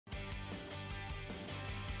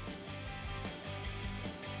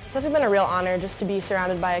It's definitely been a real honor just to be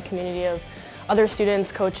surrounded by a community of other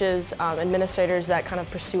students, coaches, administrators that kind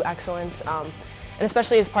of pursue excellence. And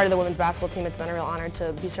especially as part of the women's basketball team, it's been a real honor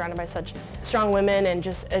to be surrounded by such strong women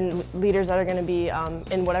and leaders that are going to be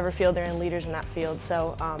in whatever field they're in, leaders in that field.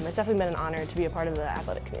 So it's definitely been an honor to be a part of the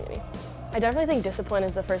athletic community. I definitely think discipline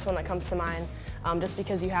is the first one that comes to mind, just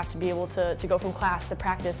because you have to be able to go from class to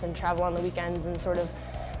practice and travel on the weekends and sort of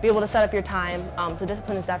be able to set up your time. So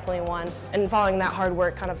discipline is definitely one. And following that hard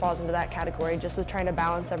work kind of falls into that category, just with trying to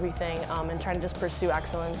balance everything and trying to just pursue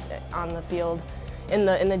excellence on the field, in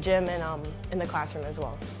the gym, and in the classroom as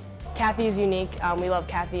well. Kathy is unique. We love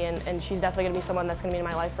Kathy, and she's definitely going to be someone that's going to be in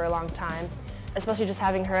my life for a long time. Especially just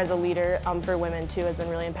having her as a leader for women too has been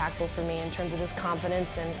really impactful for me in terms of just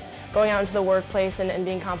confidence and going out into the workplace and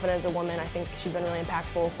being confident as a woman. I think she's been really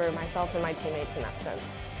impactful for myself and my teammates in that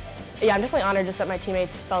sense. Yeah, I'm definitely honored just that my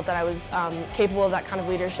teammates felt that I was capable of that kind of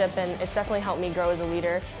leadership, and it's definitely helped me grow as a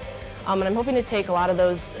leader. And I'm hoping to take a lot of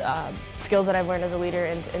those skills that I've learned as a leader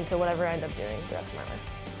into whatever I end up doing the rest of my life.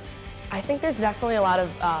 I think there's definitely a lot of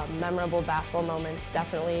memorable basketball moments.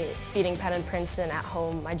 Definitely beating Penn and Princeton at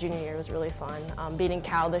home my junior year was really fun. Beating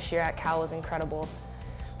Cal this year at Cal was incredible.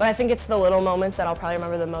 But I think it's the little moments that I'll probably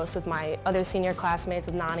remember the most with my other senior classmates,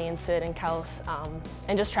 with Nani and Sid and Kels,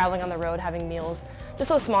 and just traveling on the road, having meals. Just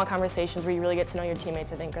those small conversations where you really get to know your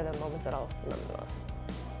teammates, I think, are the moments that I'll remember the most.